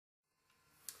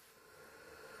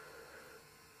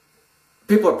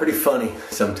People are pretty funny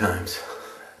sometimes.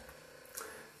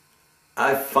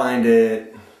 I find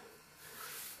it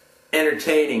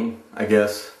entertaining, I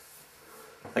guess.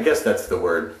 I guess that's the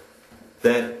word.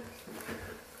 That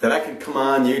I can come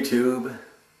on YouTube,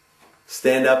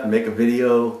 stand up and make a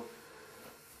video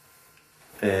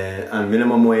on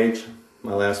minimum wage,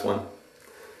 my last one,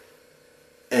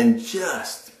 and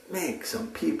just make some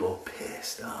people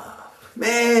pissed off.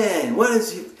 Man, what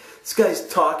is he? This guy's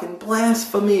talking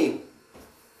blasphemy.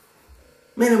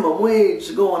 Minimum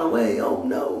wage going away. Oh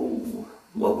no.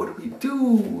 What would we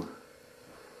do?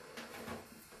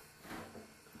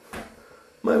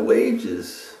 My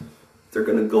wages, they're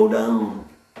gonna go down.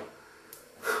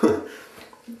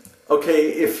 Okay,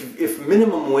 if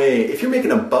minimum wage, if you're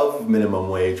making above minimum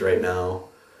wage right now,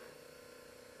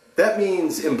 that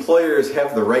means employers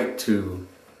have the right to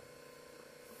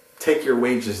take your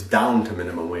wages down to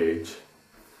minimum wage.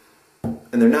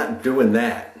 And they're not doing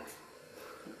that.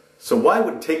 So why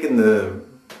would taking the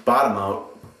bottom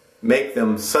out make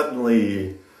them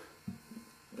suddenly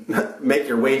make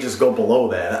your wages go below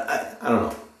that? I don't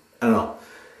know. I don't know.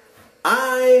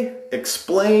 I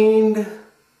explained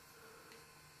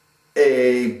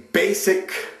a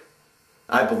basic,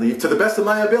 I believe, to the best of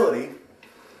my ability,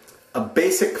 a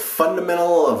basic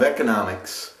fundamental of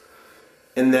economics,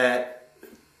 in that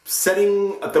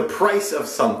setting the price of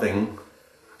something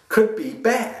could be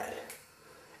bad.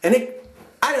 And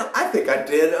I think I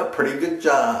did a pretty good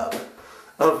job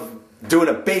of doing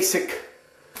a basic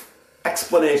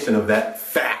explanation of that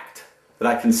fact that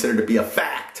I consider to be a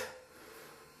fact.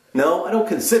 No, I don't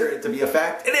consider it to be a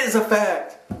fact. It is a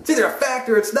fact. It's either a fact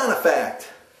or it's not a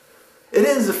fact. It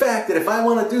is a fact that if I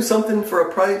want to do something for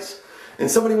a price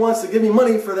and somebody wants to give me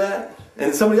money for that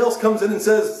and somebody else comes in and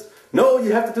says, no,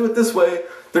 you have to do it this way,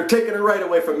 they're taking it right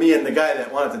away from me and the guy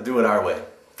that wanted to do it our way.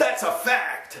 That's a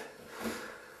fact.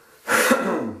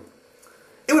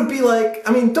 It would be like,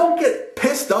 I mean, don't get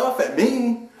pissed off at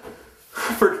me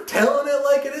for telling it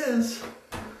like it is.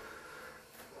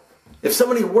 If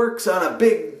somebody works on a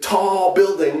big, tall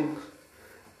building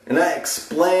and I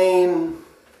explain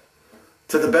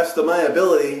to the best of my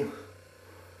ability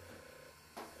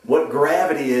what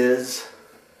gravity is,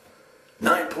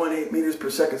 9.8 meters per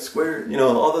second squared, you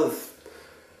know,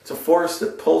 it's a force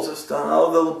that pulls us down,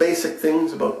 all the basic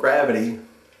things about gravity.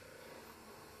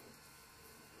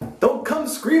 Don't come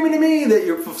screaming at me that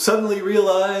you suddenly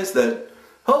realize that,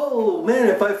 oh man,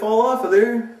 if I fall off of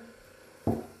there,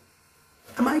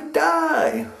 I might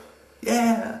die.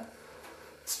 Yeah,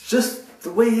 it's just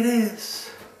the way it is.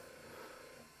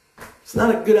 It's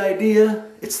not a good idea.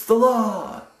 It's the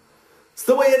law. It's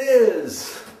the way it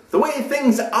is. The way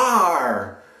things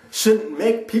are shouldn't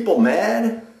make people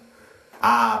mad.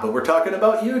 Ah, but we're talking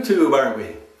about YouTube, aren't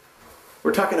we?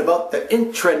 We're talking about the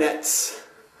intranets.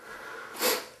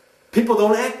 People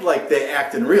don't act like they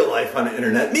act in real life on the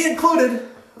internet, me included.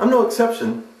 I'm no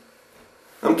exception.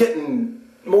 I'm getting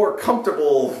more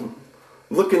comfortable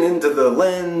looking into the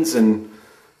lens and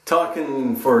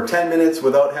talking for 10 minutes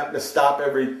without having to stop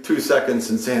every 2 seconds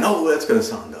and saying, oh, that's going to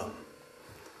sound dumb.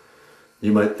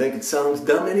 You might think it sounds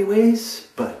dumb anyways,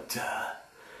 but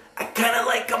I kind of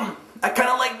like them. I kind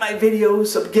of like my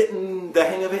videos of getting the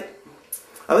hang of it.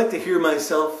 I like to hear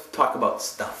myself talk about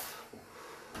stuff.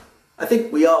 I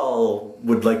think we all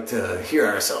would like to hear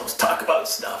ourselves talk about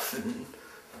stuff, and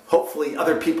hopefully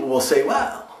other people will say,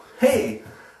 wow, hey,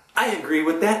 I agree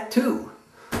with that too.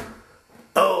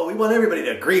 Oh, we want everybody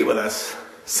to agree with us.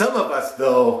 Some of us,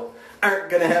 though,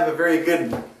 aren't going to have a very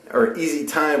good or easy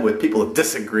time with people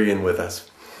disagreeing with us.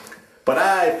 But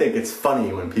I think it's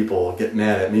funny when people get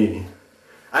mad at me.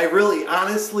 I really,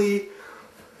 honestly,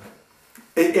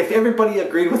 if everybody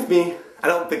agreed with me, I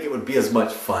don't think it would be as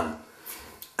much fun.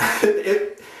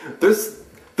 There's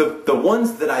the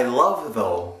ones that I love,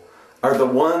 though, are the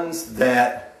ones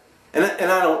that, and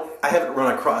I haven't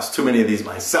run across too many of these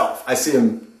myself. I see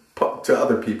them to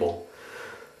other people.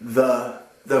 The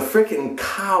freaking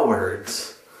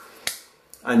cowards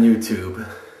on YouTube.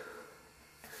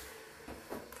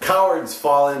 Cowards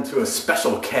fall into a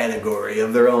special category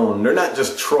of their own. They're not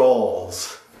just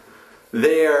trolls.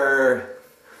 I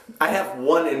have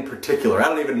one in particular. I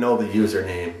don't even know the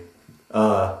username.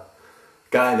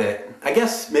 Guy that, I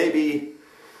guess maybe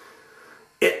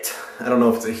I don't know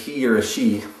if it's a he or a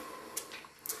she.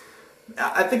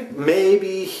 I think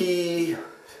maybe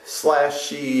he/she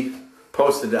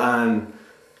posted on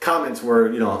comments where,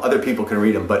 you know, other people can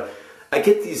read them, but I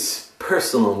get these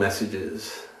personal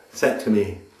messages sent to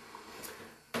me.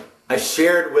 I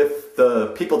shared with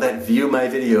the people that view my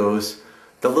videos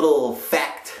the little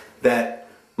fact that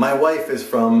my wife is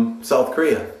from South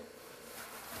Korea.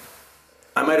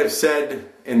 I might have said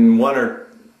in one or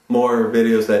more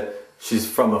videos that she's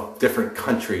from a different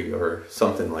country or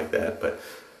something like that, but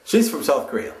she's from South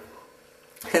Korea.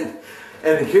 And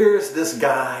here's this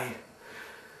guy,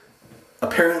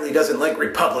 apparently doesn't like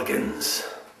Republicans.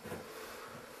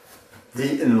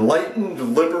 The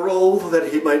enlightened liberal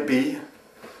that he might be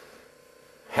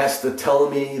has to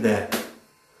tell me that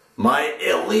my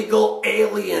illegal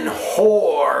alien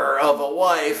whore of a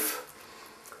wife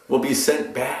will be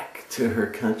sent back to her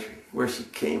country where she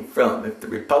came from if the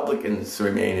Republicans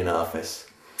remain in office.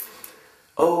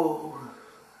 Oh,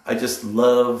 I just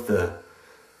love the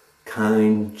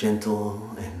kind,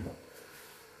 gentle, and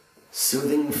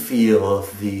soothing feel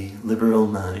of the liberal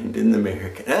mind in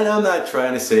America. And I'm not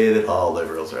trying to say that all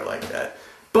liberals are like that,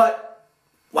 but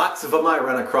lots of them I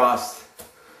run across,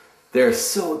 they're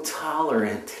so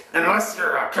tolerant. Unless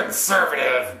you're a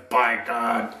conservative, by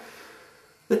God.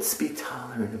 Let's be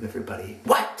tolerant of everybody.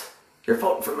 What? You're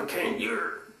voting for McCain,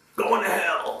 you're going to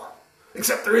hell.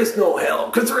 Except there is no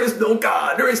hell, because there is no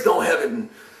God, there is no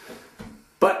heaven.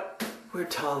 But we're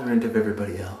tolerant of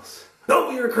everybody else.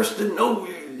 No, you're a Christian, no,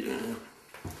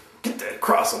 get that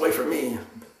cross away from me.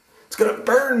 It's going to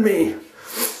burn me.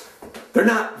 They're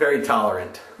not very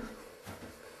tolerant.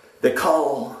 They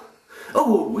call,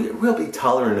 oh, we'll be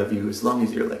tolerant of you as long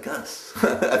as you're like us.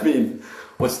 I mean,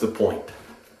 what's the point?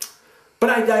 But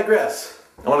I digress.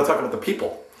 I want to talk about the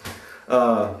people.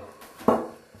 I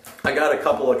got a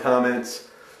couple of comments.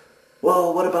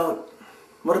 Well, what about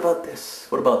this?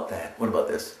 What about that? What about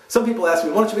this? Some people ask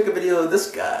me, why don't you make a video of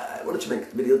this guy? Why don't you make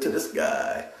a video to this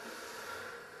guy?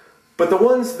 But the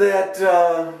ones that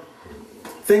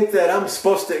think that I'm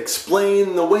supposed to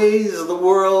explain the ways of the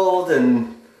world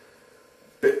and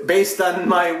based on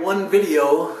my one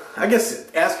video, I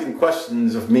guess asking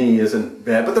questions of me isn't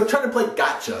bad, but they're trying to play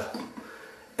gotcha.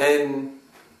 And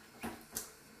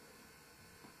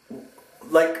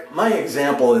like my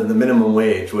example in the minimum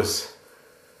wage was,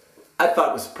 I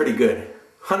thought was pretty good.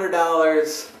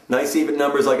 $100, nice even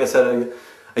numbers. Like I said,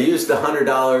 I used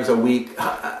 $100 a week.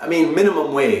 I mean,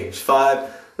 minimum wage,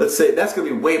 let's say that's going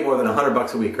to be way more than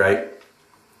 $100 a week, right?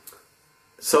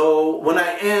 So when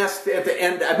I asked at the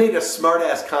end, I made a smart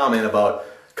ass comment about,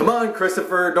 come on,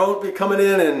 Christopher, don't be coming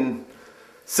in and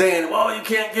saying, well, you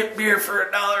can't get beer for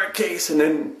 $1 a case. And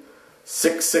then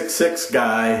 666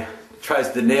 guy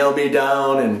tries to nail me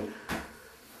down and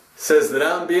says that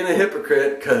I'm being a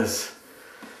hypocrite because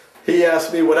he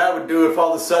asked me what I would do if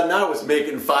all of a sudden I was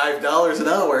making $5 an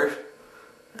hour.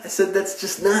 I said that's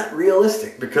just not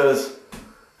realistic because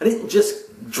I didn't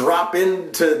just drop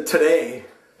into today.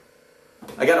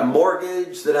 I got a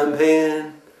mortgage that I'm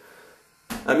paying.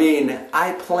 I mean,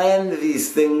 I planned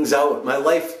these things out. My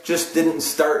life just didn't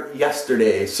start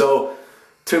yesterday. So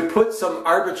to put some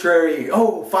arbitrary,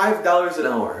 oh, $5 an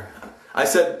hour, I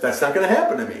said that's not going to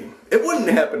happen to me. It wouldn't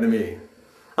happen to me.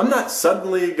 I'm not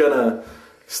suddenly going to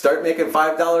start making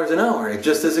 $5 an hour. It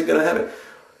just isn't going to happen.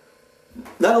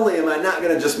 Not only am I not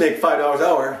going to just make $5 an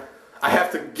hour, I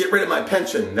have to get rid of my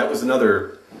pension. That was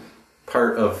another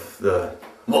part of the,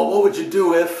 well, what would you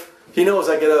do if, he knows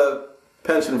I get a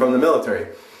pension from the military.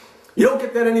 You don't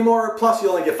get that anymore, plus you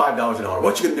only get $5 an hour.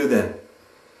 What you going to do then?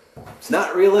 It's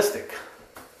not realistic.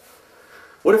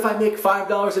 What if I make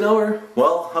 $5 an hour?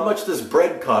 Well, how much does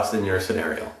bread cost in your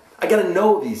scenario? I got to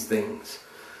know these things.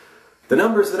 The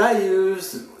numbers that I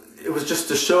used, it was just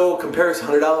to show comparison,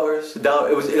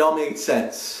 $100, it all made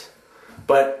sense.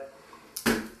 But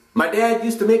my dad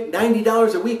used to make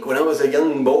 $90 a week when I was a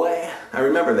young boy. I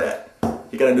remember that.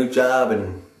 He got a new job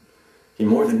and he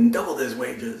more than doubled his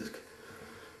wages.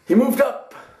 He moved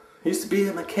up. He used to be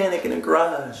a mechanic in a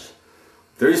garage.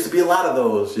 There used to be a lot of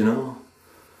those, you know.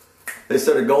 They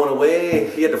started going away.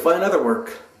 He had to find other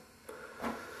work.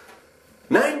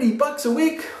 $90 a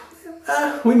week.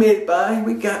 We made it by.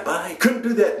 We got by. Couldn't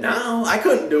do that now. I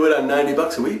couldn't do it on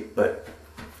 $90 a week, but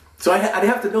so I'd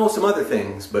have to know some other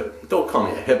things. But don't call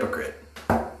me a hypocrite.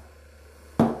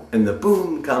 And the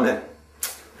boom comment.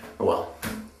 Well,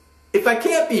 if I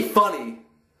can't be funny,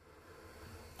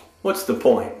 what's the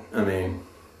point? I mean,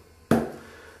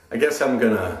 I guess I'm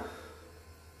gonna.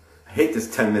 I hate this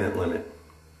 10-minute limit.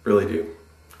 Really do.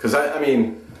 Because I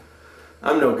mean,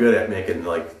 I'm no good at making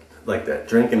like that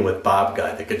drinking with Bob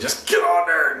guy that could just get on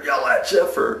there and yell at you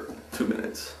for 2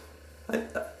 minutes.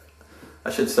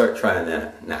 I should start trying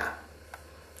that. Nah.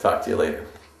 Talk to you later.